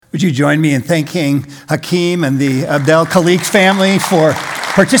Would you join me in thanking Hakeem and the Abdel Khalik family for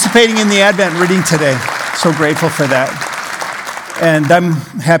participating in the Advent reading today? So grateful for that. And I'm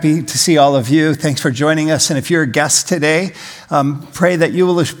happy to see all of you. Thanks for joining us. And if you're a guest today, pray that you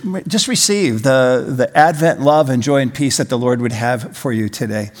will just receive the Advent love and joy and peace that the Lord would have for you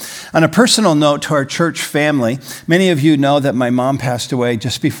today. On a personal note to our church family, many of you know that my mom passed away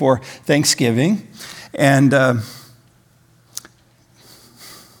just before Thanksgiving. And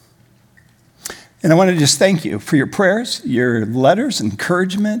I want to just thank you for your prayers, your letters,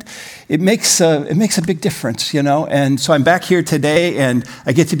 encouragement. It makes a big difference, you know. And so I'm back here today, and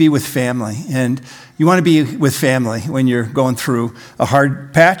I get to be with family. And you want to be with family when you're going through a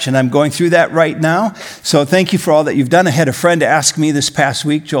hard patch, and I'm going through that right now. So thank you for all that you've done. I had a friend ask me this past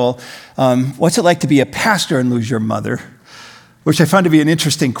week, Joel, what's it like to be a pastor and lose your mother? Which I found to be an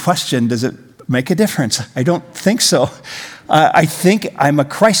interesting question. Does it make a difference? I don't think so. I think I'm a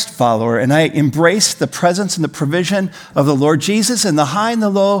Christ follower, and I embrace the presence and the provision of the Lord Jesus and the high and the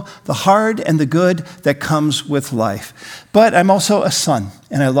low, the hard and the good that comes with life. But I'm also a son,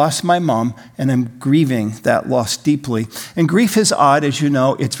 and I lost my mom, and I'm grieving that loss deeply. And grief is odd, as you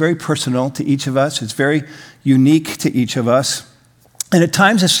know. It's very personal to each of us. It's very unique to each of us. And at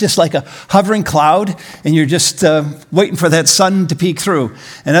times it's just like a hovering cloud, and you're just waiting for that sun to peek through.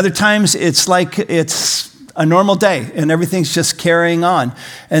 And other times it's like it's a normal day, and everything's just carrying on.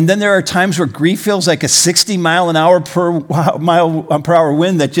 And then there are times where grief feels like a 60 mile an hour per hour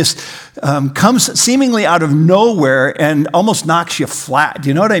wind that just comes seemingly out of nowhere and almost knocks you flat. Do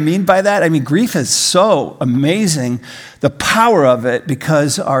you know what I mean by that? I mean, grief is so amazing, the power of it,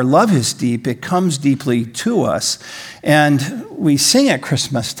 because our love is deep. It comes deeply to us. And we sing at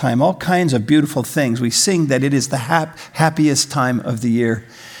Christmas time all kinds of beautiful things. We sing that it is the happiest time of the year.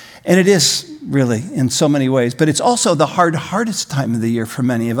 And it is really in so many ways, but it's also the hardest time of the year for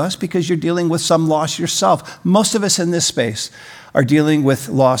many of us because you're dealing with some loss yourself. Most of us in this space are dealing with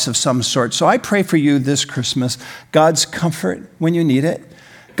loss of some sort. So I pray for you this Christmas, God's comfort when you need it,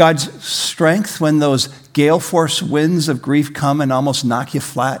 God's strength when those gale force winds of grief come and almost knock you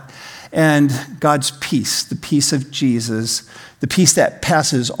flat, and God's peace, the peace of Jesus, the peace that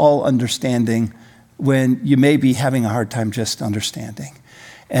passes all understanding when you may be having a hard time just understanding.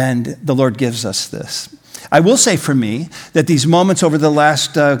 And the Lord gives us this. I will say for me that these moments over the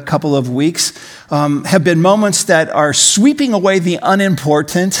last couple of weeks have been moments that are sweeping away the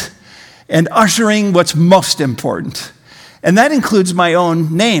unimportant and ushering what's most important. And that includes my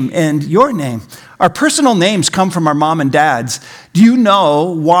own name and your name. Our personal names come from our mom and dad's. Do you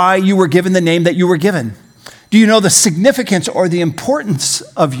know why you were given the name that you were given? Do you know the significance or the importance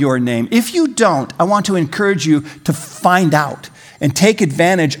of your name? If you don't, I want to encourage you to find out and take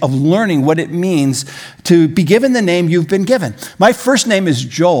advantage of learning what it means to be given the name you've been given. My first name is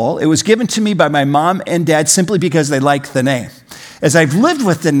Joel. It was given to me by my mom and dad simply because they liked the name. As I've lived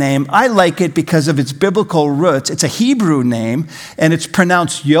with the name, I like it because of its biblical roots. It's a Hebrew name, and it's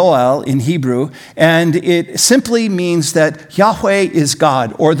pronounced Yoel in Hebrew, and it simply means that Yahweh is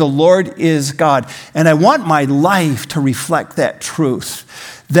God, or the Lord is God. And I want my life to reflect that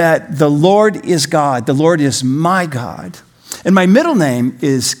truth, that the Lord is God, the Lord is my God. And my middle name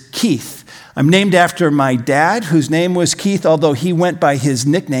is Keith. I'm named after my dad, whose name was Keith, although he went by his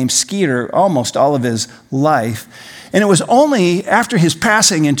nickname Skeeter almost all of his life. And it was only after his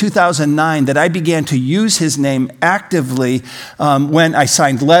passing in 2009 that I began to use his name actively when I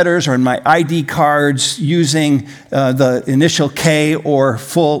signed letters or in my ID cards using the initial K or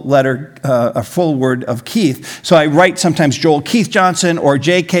full letter, a full word of Keith. So I write sometimes Joel Keith Johnson or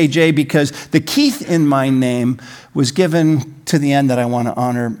JKJ because the Keith in my name was given to the end that I want to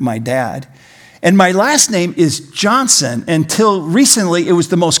honor my dad. And my last name is Johnson. Until recently, it was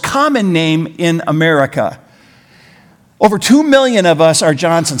the most common name in America. Over 2 million of us are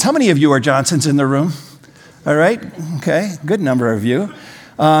Johnsons. How many of you are Johnsons in the room? All right, okay, good number of you.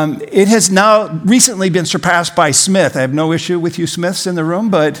 It has now recently been surpassed by Smith. I have no issue with you Smiths in the room,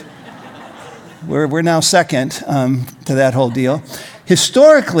 but we're now second to that whole deal.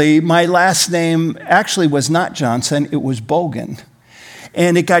 Historically, my last name actually was not Johnson, it was Bogan.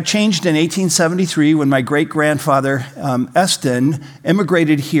 And it got changed in 1873 when my great-grandfather, Eston,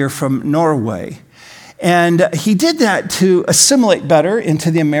 immigrated here from Norway. And he did that to assimilate better into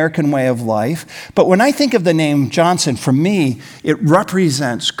the American way of life. But when I think of the name Johnson, for me, it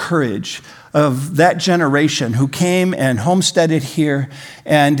represents courage. of that generation who came and homesteaded here,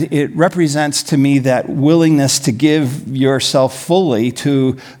 and it represents to me that willingness to give yourself fully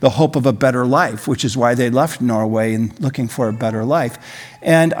to the hope of a better life, which is why they left Norway and looking for a better life.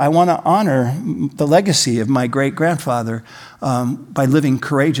 And I want to honor the legacy of my great-grandfather by living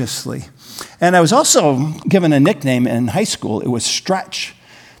courageously. And I was also given a nickname in high school. It was Stretch,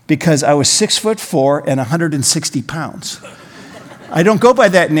 because I was 6'4" and 160 pounds. I don't go by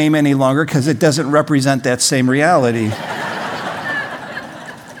that name any longer because it doesn't represent that same reality.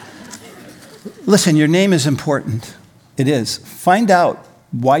 Listen, your name is important. It is. Find out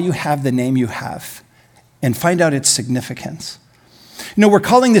why you have the name you have and find out its significance. You know, we're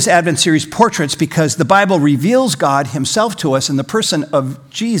calling this Advent series Portraits because the Bible reveals God himself to us in the person of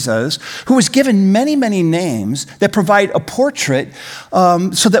Jesus, who was given many, many names that provide a portrait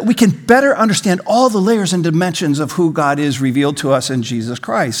so that we can better understand all the layers and dimensions of who God is revealed to us in Jesus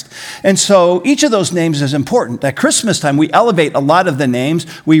Christ. And so each of those names is important. At Christmas time, we elevate a lot of the names.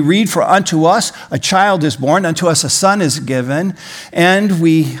 We read, for unto us a child is born, unto us a son is given. And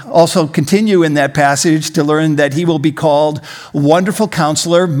we also continue in that passage to learn that he will be called Wonderful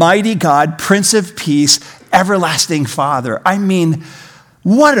Counselor, Mighty God, Prince of Peace, Everlasting Father. I mean,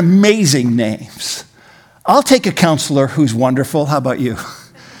 what amazing names. I'll take a counselor who's wonderful. How about you?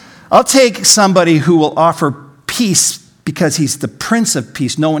 I'll take somebody who will offer peace because he's the Prince of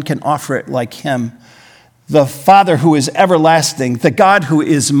Peace. No one can offer it like him. The Father who is everlasting, the God who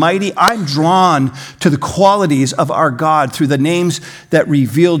is mighty. I'm drawn to the qualities of our God through the names that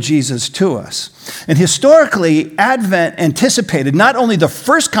reveal Jesus to us. And historically, Advent anticipated not only the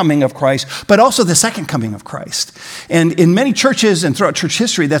first coming of Christ, but also the second coming of Christ. And in many churches and throughout church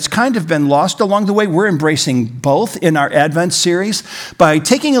history, that's kind of been lost along the way. We're embracing both in our Advent series by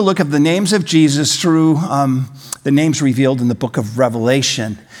taking a look at the names of Jesus through the names revealed in the book of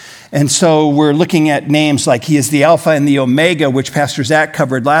Revelation. And so we're looking at names like he is the Alpha and the Omega, which Pastor Zach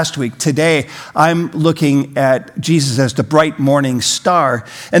covered last week. Today, I'm looking at Jesus as the bright morning star.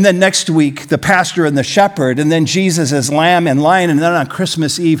 And then next week, the pastor and the shepherd. And then Jesus as lamb and lion. And then on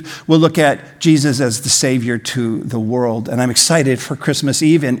Christmas Eve, we'll look at Jesus as the Savior to the world. And I'm excited for Christmas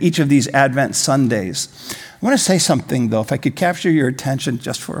Eve and each of these Advent Sundays. I want to say something, though, if I could capture your attention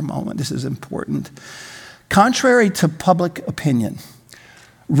just for a moment. This is important. Contrary to public opinion,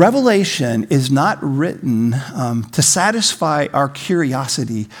 Revelation is not written to satisfy our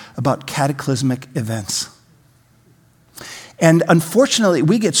curiosity about cataclysmic events. And unfortunately,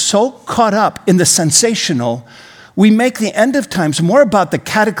 we get so caught up in the sensational, we make the end of times more about the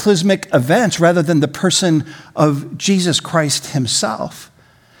cataclysmic events rather than the person of Jesus Christ himself.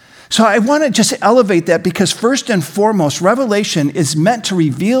 So I want to just elevate that because first and foremost, Revelation is meant to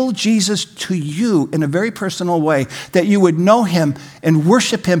reveal Jesus to you in a very personal way, that you would know him and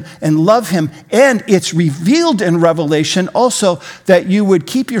worship him and love him. And it's revealed in Revelation also that you would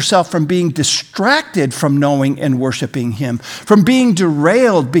keep yourself from being distracted from knowing and worshiping him, from being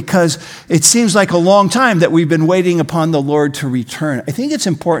derailed because it seems like a long time that we've been waiting upon the Lord to return. I think it's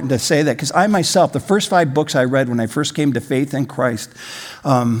important to say that because I myself, the first 5 books I read when I first came to faith in Christ,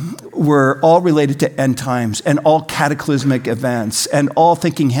 were all related to end times and all cataclysmic events and all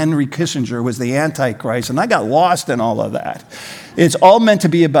thinking Henry Kissinger was the Antichrist. And I got lost in all of that. It's all meant to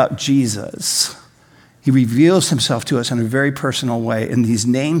be about Jesus. He reveals himself to us in a very personal way, and these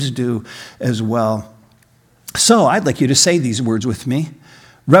names do as well. So I'd like you to say these words with me.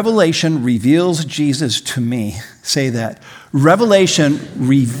 Revelation reveals Jesus to me. Say that. Revelation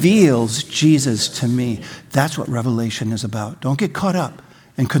reveals Jesus to me. That's what Revelation is about. Don't get caught up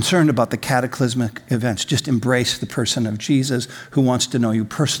and concerned about the cataclysmic events. Just embrace the person of Jesus who wants to know you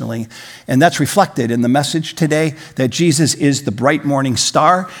personally. And that's reflected in the message today that Jesus is the bright morning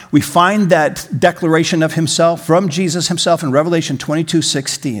star. We find that declaration of himself from Jesus himself in Revelation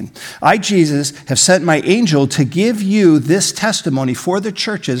 22:16. I, Jesus, have sent my angel to give you this testimony for the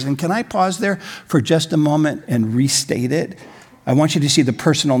churches. And can I pause there for just a moment and restate it? I want you to see the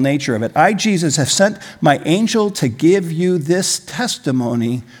personal nature of it. I, Jesus, have sent my angel to give you this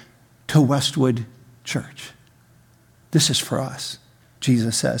testimony to Westwood Church. This is for us.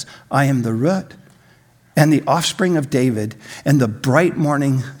 Jesus says, I am the root and the offspring of David and the bright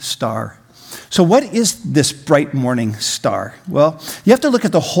morning star. So what is this bright morning star? Well, you have to look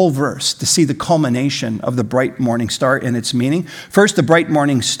at the whole verse to see the culmination of the bright morning star and its meaning. First, the bright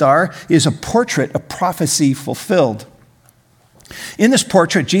morning star is a portrait of prophecy fulfilled. In this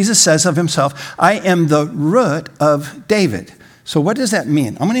portrait, Jesus says of himself, I am the root of David. So what does that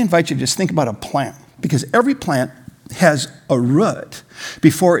mean? I'm going to invite you to just think about a plant, because every plant has a root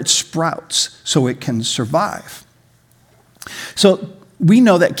before it sprouts so it can survive. So we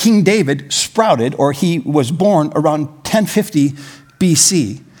know that King David sprouted, or he was born around 1050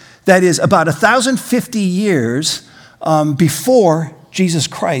 BC. That is about 1,050 years before Jesus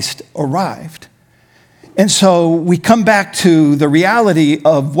Christ arrived. And so we come back to the reality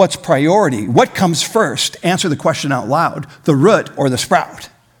of what's priority. What comes first? Answer the question out loud. The root or the sprout?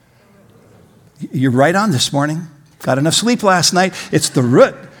 You're right on this morning. Got enough sleep last night. It's the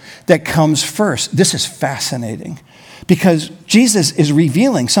root that comes first. This is fascinating because Jesus is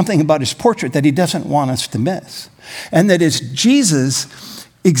revealing something about his portrait that he doesn't want us to miss. And that is Jesus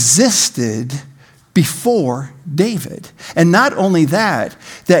existed before David. And not only that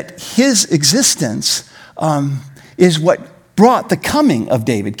his existence is what brought the coming of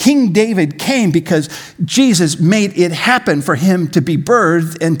David. King David came because Jesus made it happen for him to be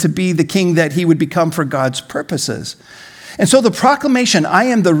birthed and to be the king that he would become for God's purposes. And so the proclamation, I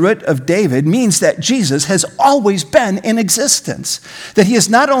am the root of David, means that Jesus has always been in existence. That he is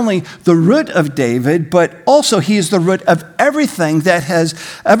not only the root of David, but also he is the root of everything that has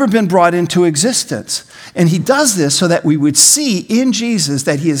ever been brought into existence. And he does this so that we would see in Jesus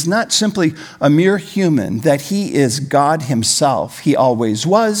that he is not simply a mere human, that he is God himself. He always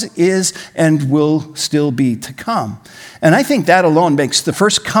was, is, and will still be to come. And I think that alone makes the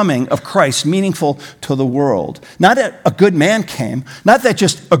first coming of Christ meaningful to the world. Not that a good man came, not that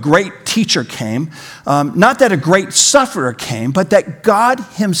just a great teacher came, not that a great sufferer came, but that God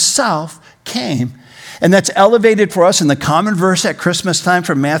himself came. And that's elevated for us in the common verse at Christmas time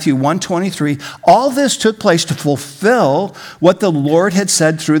from Matthew 1:23. All this took place to fulfill what the Lord had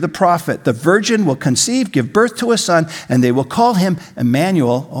said through the prophet. The virgin will conceive, give birth to a son, and they will call him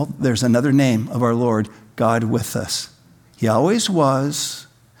Emmanuel. Oh, there's another name of our Lord, God with us. He always was,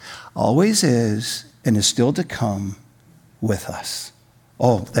 always is, and is still to come with us.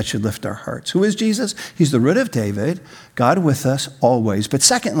 Oh, that should lift our hearts. Who is Jesus? He's the root of David, God with us always. But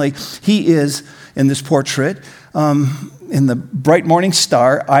secondly, he is, in this portrait, in the bright morning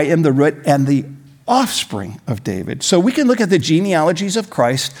star, I am the root and the offspring of David. So we can look at the genealogies of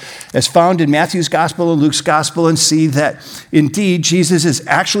Christ as found in Matthew's gospel and Luke's gospel and see that indeed Jesus is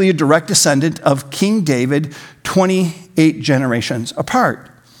actually a direct descendant of King David 28 generations apart.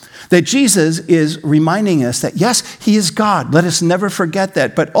 That Jesus is reminding us that, yes, he is God. Let us never forget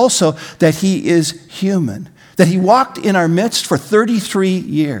that. But also that he is human. That he walked in our midst for 33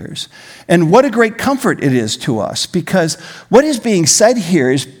 years. And what a great comfort it is to us. Because what is being said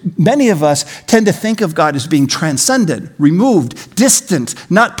here is many of us tend to think of God as being transcendent, removed, distant,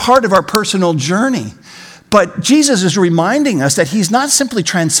 not part of our personal journey. But Jesus is reminding us that he's not simply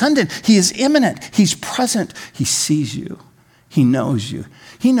transcendent. He is immanent. He's present. He sees you. He knows you.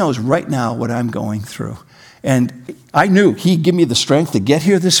 He knows right now what I'm going through. And I knew he'd give me the strength to get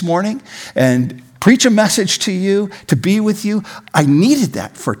here this morning and preach a message to you, to be with you. I needed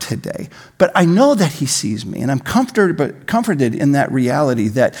that for today. But I know that he sees me, and I'm comforted in that reality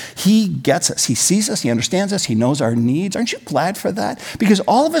that he gets us. He sees us. He understands us. He knows our needs. Aren't you glad for that? Because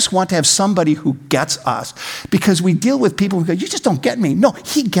all of us want to have somebody who gets us. Because we deal with people who go, you just don't get me. No,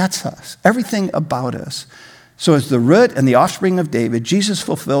 he gets us. Everything about us. So as the root and the offspring of David, Jesus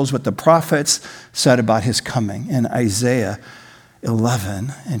fulfills what the prophets said about his coming in Isaiah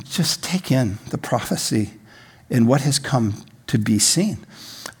 11. And just take in the prophecy and what has come to be seen.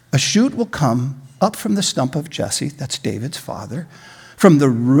 A shoot will come up from the stump of Jesse, that's David's father. From the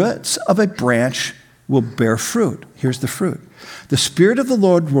roots of a branch will bear fruit. Here's the fruit. The Spirit of the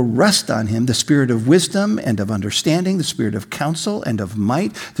Lord will rest on him, the Spirit of wisdom and of understanding, the Spirit of counsel and of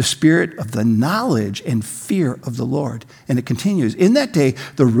might, the Spirit of the knowledge and fear of the Lord. And it continues. In that day,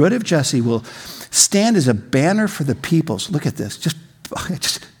 the root of Jesse will stand as a banner for the peoples. Look at this. Just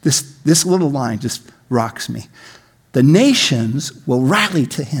this little line just rocks me. The nations will rally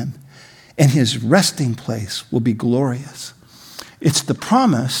to him, and his resting place will be glorious. It's the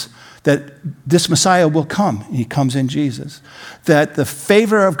promise that this Messiah will come, and he comes in Jesus, that the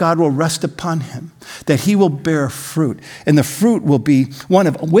favor of God will rest upon him, that he will bear fruit, and the fruit will be one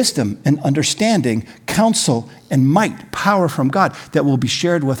of wisdom and understanding, counsel and might, power from God that will be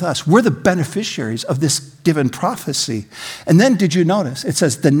shared with us. We're the beneficiaries of this given prophecy. And then did you notice? It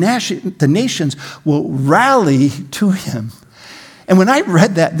says the nations will rally to him. And when I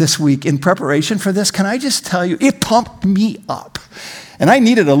read that this week in preparation for this, can I just tell you, it pumped me up. And I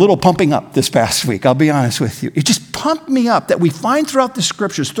needed a little pumping up this past week, I'll be honest with you. It just pumped me up that we find throughout the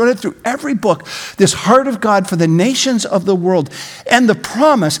scriptures, threaded through every book, this heart of God for the nations of the world and the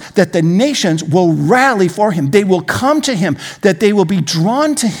promise that the nations will rally for him. They will come to him, that they will be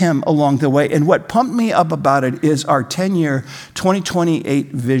drawn to him along the way. And what pumped me up about it is our 10-year,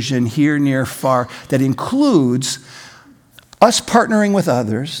 2028 vision, here, near, far, that includes us partnering with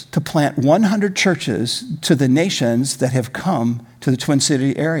others to plant 100 churches to the nations that have come to the Twin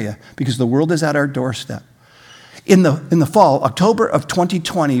City area, because the world is at our doorstep. In the fall, October of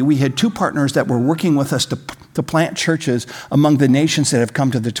 2020, we had 2 partners that were working with us to plant churches among the nations that have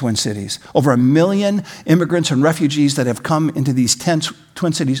come to the Twin Cities. Over 1 million immigrants and refugees that have come into these 10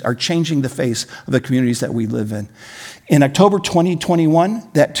 Twin Cities are changing the face of the communities that we live in. In October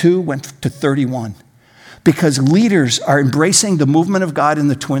 2021, that 2 went to 31. Because leaders are embracing the movement of God in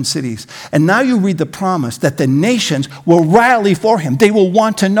the Twin Cities. And now you read the promise that the nations will rally for him. They will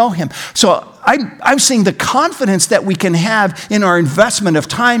want to know him. So I'm seeing the confidence that we can have in our investment of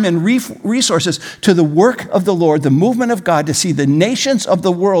time and resources to the work of the Lord, the movement of God, to see the nations of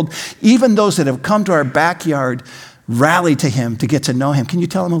the world, even those that have come to our backyard, rally to him to get to know him. Can you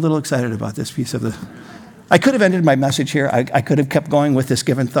tell I'm a little excited about this piece of the... I could have ended my message here. I could have kept going with this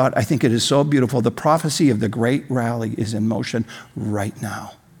given thought. I think it is so beautiful. The prophecy of the great rally is in motion right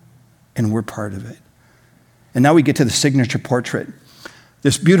now, and we're part of it. And now we get to the signature portrait.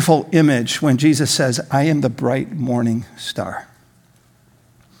 This beautiful image when Jesus says, I am the bright morning star.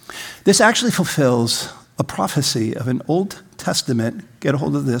 This actually fulfills a prophecy of an Old Testament, get a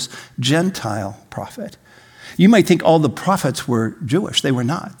hold of this, Gentile prophet. You might think all the prophets were Jewish. They were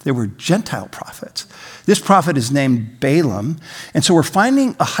not. They were Gentile prophets. This prophet is named Balaam. And so we're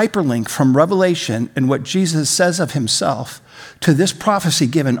finding a hyperlink from Revelation and what Jesus says of himself to this prophecy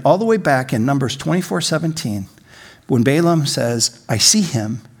given all the way back in Numbers 24:17, when Balaam says, I see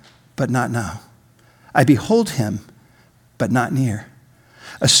him, but not now. I behold him, but not near.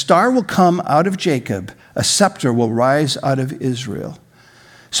 A star will come out of Jacob. A scepter will rise out of Israel.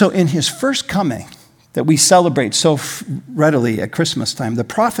 So in his first coming, that we celebrate so readily at Christmas time, the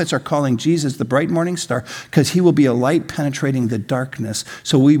prophets are calling Jesus the bright morning star because he will be a light penetrating the darkness.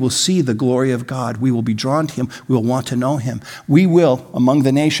 So we will see the glory of God. We will be drawn to him. We will want to know him. We will, among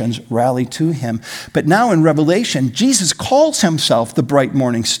the nations, rally to him. But now in Revelation, Jesus calls himself the bright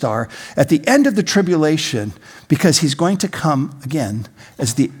morning star at the end of the tribulation because he's going to come again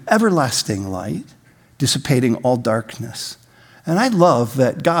as the everlasting light, dissipating all darkness. And I love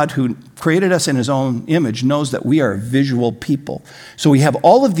that God, who created us in his own image, knows that we are a visual people. So we have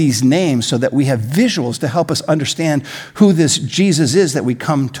all of these names so that we have visuals to help us understand who this Jesus is that we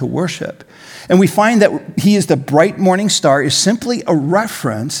come to worship. And we find that he is the bright morning star is simply a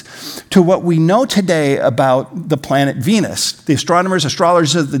reference to what we know today about the planet Venus. The astronomers,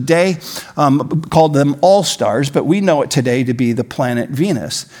 astrologers of the day called them all stars, but we know it today to be the planet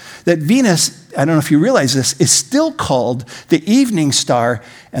Venus. That Venus, I don't know if you realize this, is still called the evening star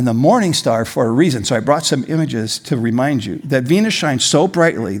and the morning star for a reason. So I brought some images to remind you that Venus shines so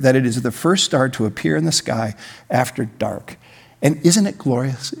brightly that it is the first star to appear in the sky after dark. And isn't it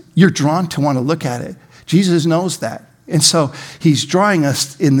glorious? You're drawn to want to look at it. Jesus knows that. And so he's drawing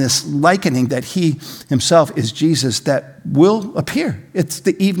us in this likening that he himself is Jesus that will appear. It's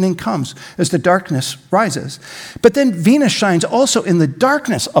the evening comes as the darkness rises. But then Venus shines also in the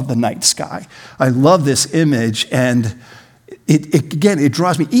darkness of the night sky. I love this image, and it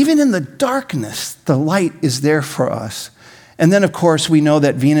draws me. Even in the darkness, the light is there for us. And then, of course, we know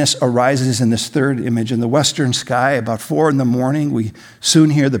that Venus arises in this third image in the western sky about 4 a.m. We soon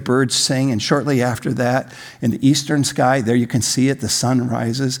hear the birds sing, and shortly after that, in the eastern sky, there you can see it, the sun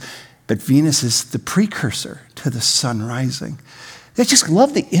rises. But Venus is the precursor to the sun rising. I just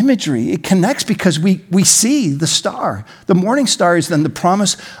love the imagery. It connects because we see the star. The morning star is then the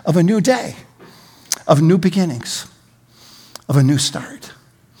promise of a new day, of new beginnings, of a new start.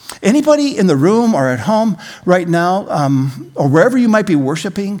 Anybody in the room or at home right now, or wherever you might be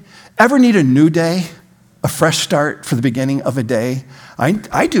worshiping, ever need a new day, a fresh start for the beginning of a day?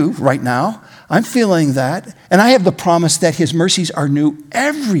 I do right now. I'm feeling that. And I have the promise that his mercies are new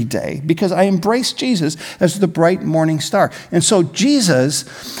every day because I embrace Jesus as the bright morning star. And so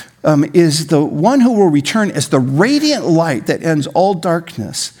Jesus is the one who will return as the radiant light that ends all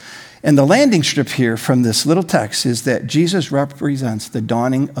darkness. And the landing strip here from this little text is that Jesus represents the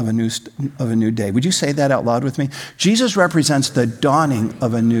dawning of a new day. Would you say that out loud with me? Jesus represents the dawning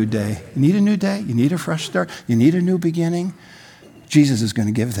of a new day. You need a new day? You need a fresh start? You need a new beginning? Jesus is going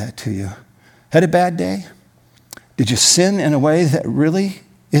to give that to you. Had a bad day? Did you sin in a way that really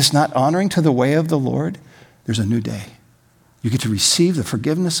is not honoring to the way of the Lord? There's a new day. You get to receive the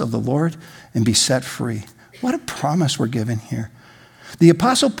forgiveness of the Lord and be set free. What a promise we're given here. The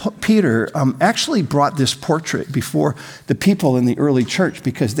Apostle Peter actually brought this portrait before the people in the early church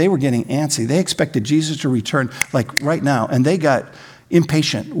because they were getting antsy. They expected Jesus to return like right now, and they got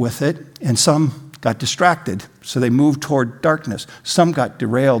impatient with it, and some got distracted, so they moved toward darkness. Some got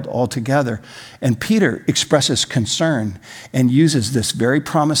derailed altogether. And Peter expresses concern and uses this very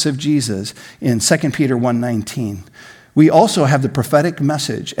promise of Jesus in 2 Peter 1:19. We also have the prophetic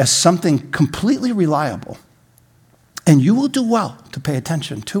message as something completely reliable, and you will do well to pay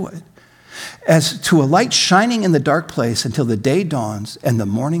attention to it, as to a light shining in the dark place until the day dawns and the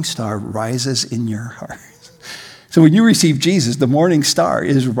morning star rises in your heart. So when you receive Jesus, the morning star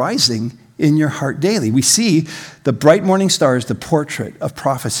is rising in your heart daily. We see the bright morning star is the portrait of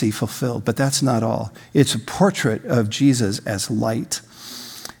prophecy fulfilled, but that's not all. It's a portrait of Jesus as light.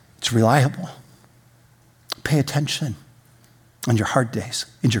 It's reliable. Pay attention on your hard days,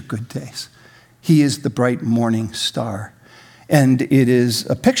 in your good days. He is the bright morning star. And it is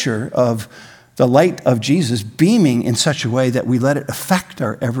a picture of the light of Jesus beaming in such a way that we let it affect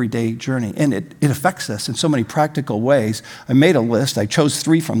our everyday journey. And it affects us in so many practical ways. I made a list. I chose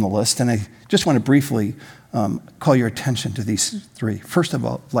 3 from the list, and I just want to briefly call your attention to these 3. First of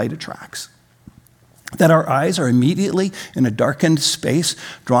all, light attracts. That our eyes are immediately in a darkened space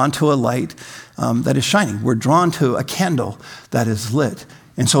drawn to a light that is shining. We're drawn to a candle that is lit.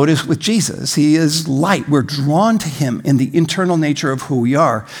 And so it is with Jesus. He is light. We're drawn to him in the internal nature of who we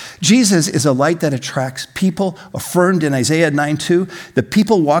are. Jesus is a light that attracts people, affirmed in Isaiah 9:2. The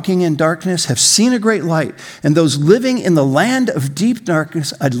people walking in darkness have seen a great light, and those living in the land of deep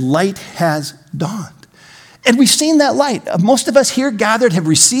darkness, a light has dawned. And we've seen that light. Most of us here gathered have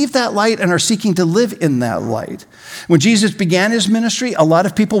received that light and are seeking to live in that light. When Jesus began his ministry, a lot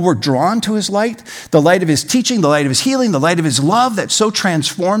of people were drawn to his light, the light of his teaching, the light of his healing, the light of his love that so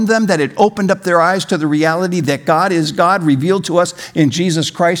transformed them that it opened up their eyes to the reality that God is God revealed to us in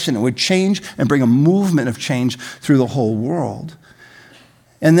Jesus Christ, and it would change and bring a movement of change through the whole world.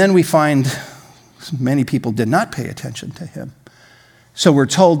 And then we find many people did not pay attention to him. So we're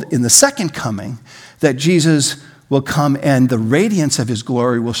told in the second coming that Jesus will come and the radiance of his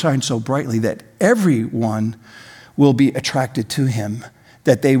glory will shine so brightly that everyone will be attracted to him,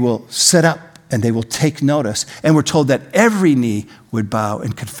 that they will sit up and they will take notice. And we're told that every knee would bow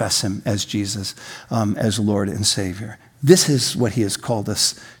and confess him as Jesus, as Lord and Savior. This is what he has called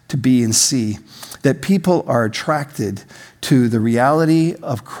us to be and see, that people are attracted to the reality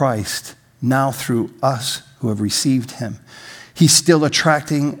of Christ now through us who have received him. He's still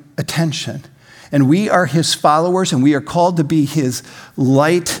attracting attention. And we are his followers, and we are called to be his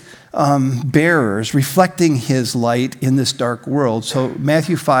light bearers, reflecting his light in this dark world. So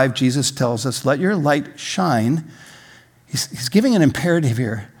Matthew 5, Jesus tells us, let your light shine. He's giving an imperative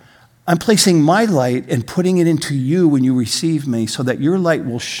here. I'm placing my light and putting it into you when you receive me so that your light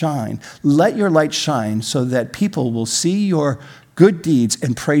will shine. Let your light shine so that people will see your good deeds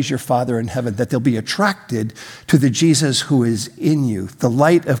and praise your Father in heaven, that they'll be attracted to the Jesus who is in you, the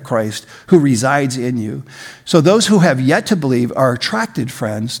light of Christ who resides in you. So those who have yet to believe are attracted,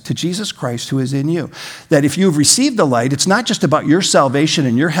 friends, to Jesus Christ who is in you. That if you've received the light, it's not just about your salvation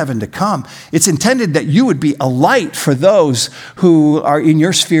and your heaven to come. It's intended that you would be a light for those who are in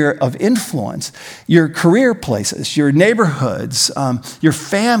your sphere of influence, your career places, your neighborhoods, your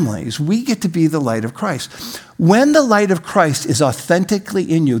families. We get to be the light of Christ. When the light of Christ is authentically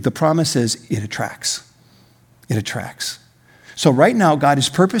in you, the promise is it attracts. It attracts. So right now, God has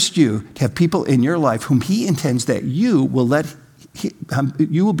purposed you to have people in your life whom he intends that you will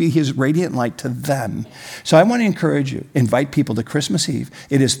you will be his radiant light to them. So I want to encourage you, invite people to Christmas Eve.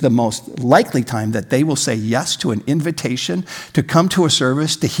 It is the most likely time that they will say yes to an invitation to come to a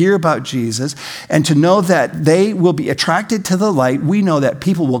service, to hear about Jesus, and to know that they will be attracted to the light. We know that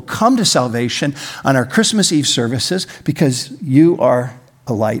people will come to salvation on our Christmas Eve services because you are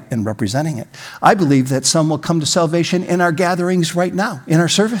a light and representing it. I believe that some will come to salvation in our gatherings right now, in our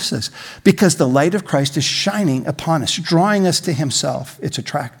services, because the light of Christ is shining upon us, drawing us to himself. It's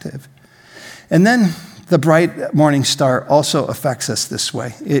attractive. And then the bright morning star also affects us this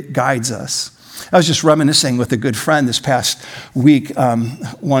way. It guides us. I was just reminiscing with a good friend this past week,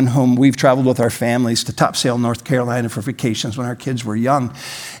 one whom we've traveled with our families to Topsail, North Carolina for vacations when our kids were young.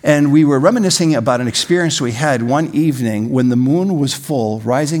 And we were reminiscing about an experience we had one evening when the moon was full,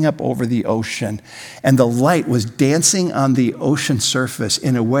 rising up over the ocean, and the light was dancing on the ocean surface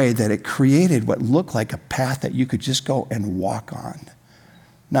in a way that it created what looked like a path that you could just go and walk on.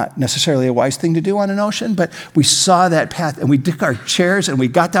 Not necessarily a wise thing to do on an ocean, but we saw that path and we took our chairs and we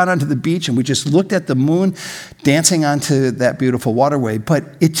got down onto the beach and we just looked at the moon dancing onto that beautiful waterway. But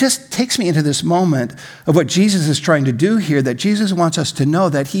it just takes me into this moment of what Jesus is trying to do here, that Jesus wants us to know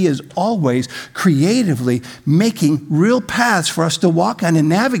that he is always creatively making real paths for us to walk on and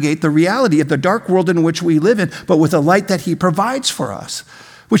navigate the reality of the dark world in which we live in, but with the light that he provides for us.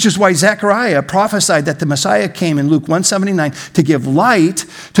 which is why Zechariah prophesied that the Messiah came in Luke 179 to give light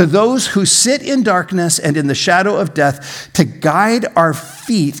to those who sit in darkness and in the shadow of death, to guide our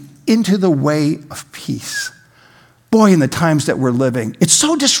feet into the way of peace. Boy, in the times that we're living, it's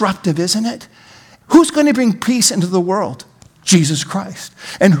so disruptive, isn't it? Who's going to bring peace into the world? Jesus Christ.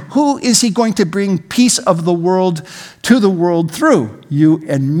 And who is he going to bring peace of the world to the world through? You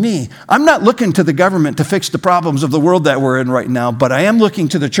and me. I'm not looking to the government to fix the problems of the world that we're in right now, but I am looking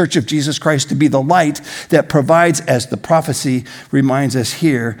to the Church of Jesus Christ to be the light that provides, as the prophecy reminds us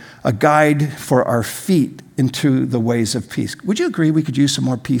here, a guide for our feet into the ways of peace. Would you agree we could use some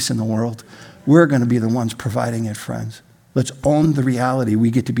more peace in the world? We're going to be the ones providing it, friends. Let's own the reality. We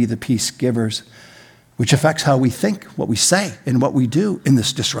get to be the peace givers, which affects how we think, what we say, and what we do in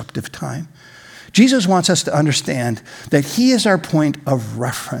this disruptive time. Jesus wants us to understand that he is our point of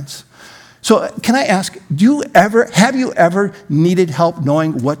reference. So can I ask, have you ever needed help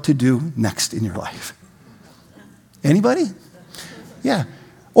knowing what to do next in your life? Anybody? Yeah.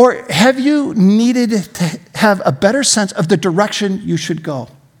 Or have you needed to have a better sense of the direction you should go?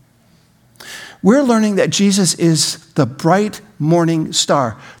 We're learning that Jesus is the bright morning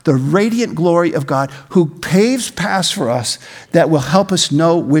star, the radiant glory of God, who paves paths for us that will help us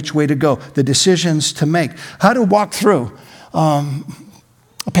know which way to go, the decisions to make, how to walk through a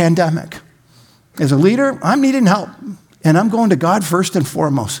pandemic. As a leader, I'm needing help, and I'm going to God first and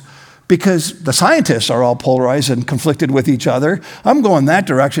foremost, because the scientists are all polarized and conflicted with each other. I'm going that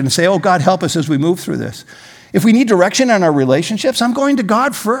direction and say, oh, God, help us as we move through this. If we need direction in our relationships, I'm going to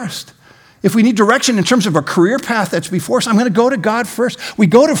God first. If we need direction in terms of a career path that's before us, I'm going to go to God first. We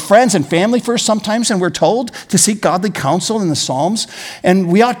go to friends and family first sometimes, and we're told to seek godly counsel in the Psalms.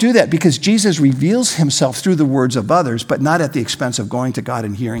 And we ought to do that because Jesus reveals himself through the words of others, but not at the expense of going to God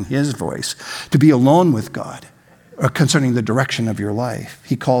and hearing his voice, to be alone with God or concerning the direction of your life.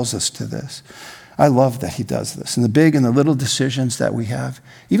 He calls us to this. I love that he does this. In the big and the little decisions that we have,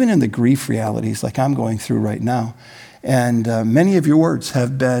 even in the grief realities like I'm going through right now. And many of your words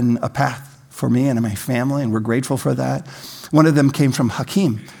have been a path for me and my family, and we're grateful for that. One of them came from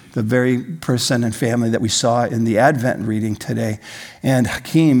Hakeem, the very person and family that we saw in the Advent reading today. And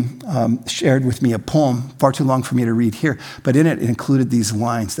Hakeem shared with me a poem, far too long for me to read here, but in it included these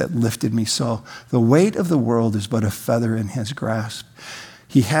lines that lifted me so. The weight of the world is but a feather in his grasp.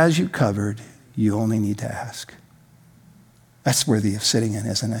 He has you covered, you only need to ask. That's worthy of sitting in,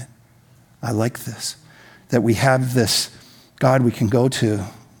 isn't it? I like this, that we have this God we can go to.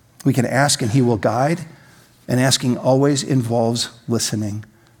 We can ask and he will guide, and asking always involves listening,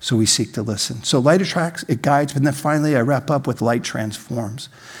 so we seek to listen. So light attracts, it guides, but then finally I wrap up with light transforms.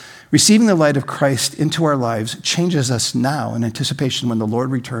 Receiving the light of Christ into our lives changes us now in anticipation when the Lord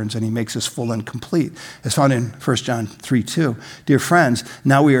returns and he makes us full and complete, as found in 1 John 3:2. Dear friends,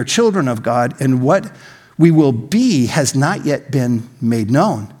 now we are children of God, and what we will be has not yet been made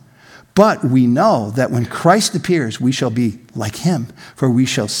known. But we know that when Christ appears, we shall be like him, for we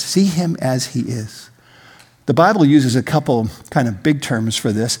shall see him as he is. The Bible uses a couple kind of big terms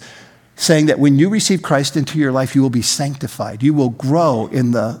for this, saying that when you receive Christ into your life, you will be sanctified. You will grow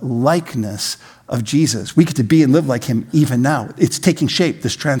in the likeness of Jesus. We get to be and live like him even now. It's taking shape,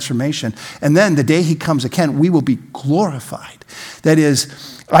 this transformation. And then the day he comes again, we will be glorified. That is,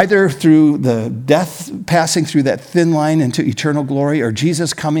 either through the death passing through that thin line into eternal glory, or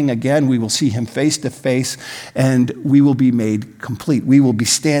Jesus coming again, we will see him face to face and we will be made complete. We will be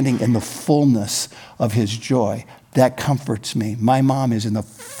standing in the fullness of his joy. That comforts me. My mom is in the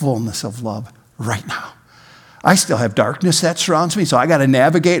fullness of love right now. I still have darkness that surrounds me, so I got to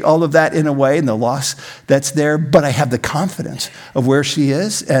navigate all of that in a way and the loss that's there, but I have the confidence of where she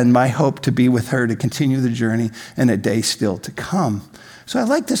is and my hope to be with her to continue the journey in a day still to come. So I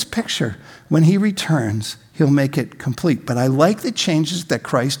like this picture. When he returns, he'll make it complete. But I like the changes that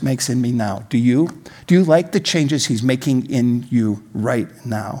Christ makes in me now. Do you? Do you like the changes he's making in you right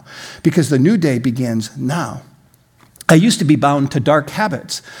now? Because the new day begins now. I used to be bound to dark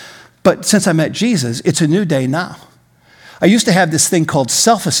habits, but since I met Jesus, it's a new day now. I used to have this thing called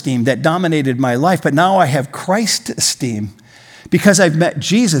self-esteem that dominated my life, but now I have Christ-esteem. Because I've met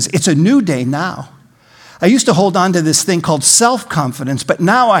Jesus, it's a new day now. I used to hold on to this thing called self-confidence, but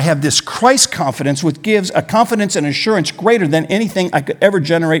now I have this Christ confidence, which gives a confidence and assurance greater than anything I could ever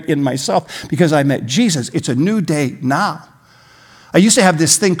generate in myself because I met Jesus. It's a new day now. I used to have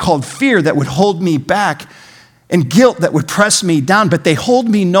this thing called fear that would hold me back and guilt that would press me down, but they hold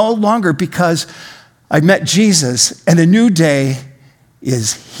me no longer because I met Jesus and a new day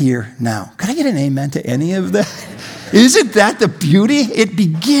is here now. Could I get an amen to any of that? Isn't that the beauty? It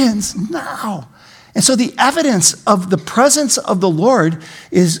begins now. And so the evidence of the presence of the Lord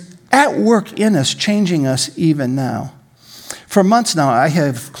is at work in us, changing us even now. For months now, I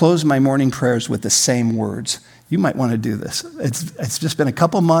have closed my morning prayers with the same words. You might want to do this. It's just been a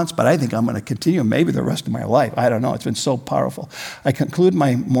couple months, but I think I'm going to continue maybe the rest of my life. I don't know. It's been so powerful. I conclude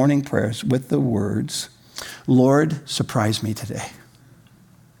my morning prayers with the words, Lord, surprise me today.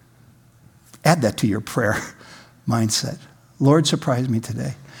 Add that to your prayer mindset. Lord, surprise me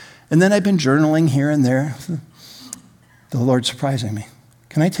today. And then I've been journaling here and there. The Lord surprising me.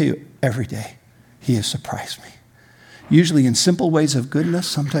 Can I tell you, every day, he has surprised me. Usually in simple ways of goodness,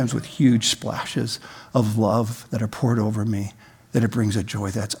 sometimes with huge splashes of love that are poured over me, that it brings a joy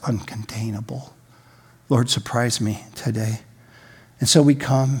that's uncontainable. Lord, surprise me today. And so we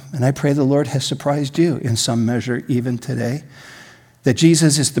come, and I pray the Lord has surprised you in some measure even today. That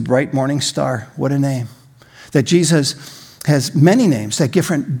Jesus is the bright morning star. What a name. That Jesus has many names, that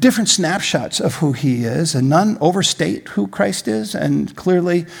different snapshots of who he is, and none overstate who Christ is, and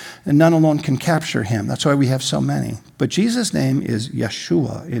clearly none alone can capture him. That's why we have so many. But Jesus' name is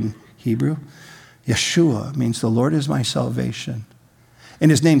Yeshua in Hebrew. Yeshua means the Lord is my salvation.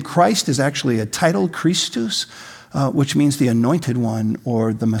 And his name Christ is actually a title, Christus, which means the anointed one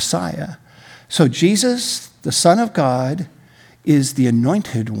or the Messiah. So Jesus, the Son of God, is the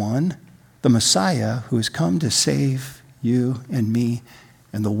anointed one, the Messiah, who has come to save you and me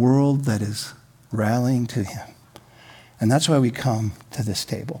and the world that is rallying to him. And that's why we come to this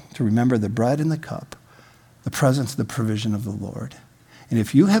table, to remember the bread and the cup, the presence, the provision of the Lord. And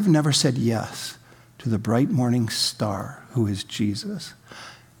if you have never said yes to the bright morning star, who is Jesus,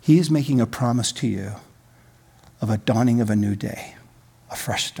 he is making a promise to you of a dawning of a new day, a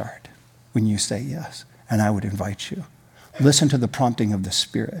fresh start, when you say yes. And I would invite you, listen to the prompting of the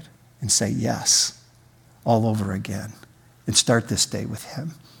Spirit and say yes all over again. And start this day with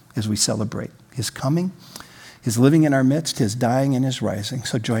him as we celebrate his coming, his living in our midst, his dying and his rising.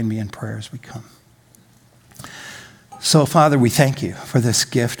 So join me in prayer as we come. So, Father, we thank you for this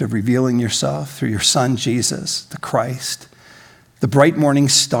gift of revealing yourself through your Son, Jesus, the Christ, the bright morning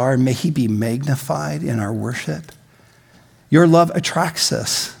star. May he be magnified in our worship. Your love attracts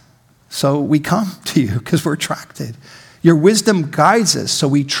us, so we come to you because we're attracted. Your wisdom guides us, so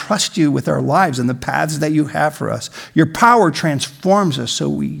we trust you with our lives and the paths that you have for us. Your power transforms us, so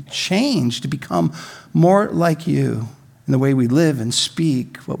we change to become more like you in the way we live and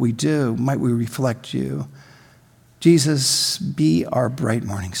speak, what we do. Might we reflect you. Jesus, be our bright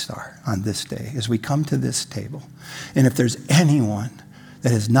morning star on this day as we come to this table. And if there's anyone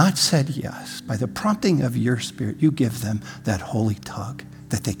that has not said yes, by the prompting of your Spirit, you give them that holy tug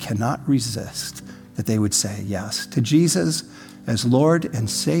that they cannot resist, that they would say yes to Jesus as Lord and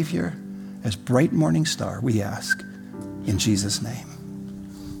Savior, as bright morning star, we ask in Jesus' name.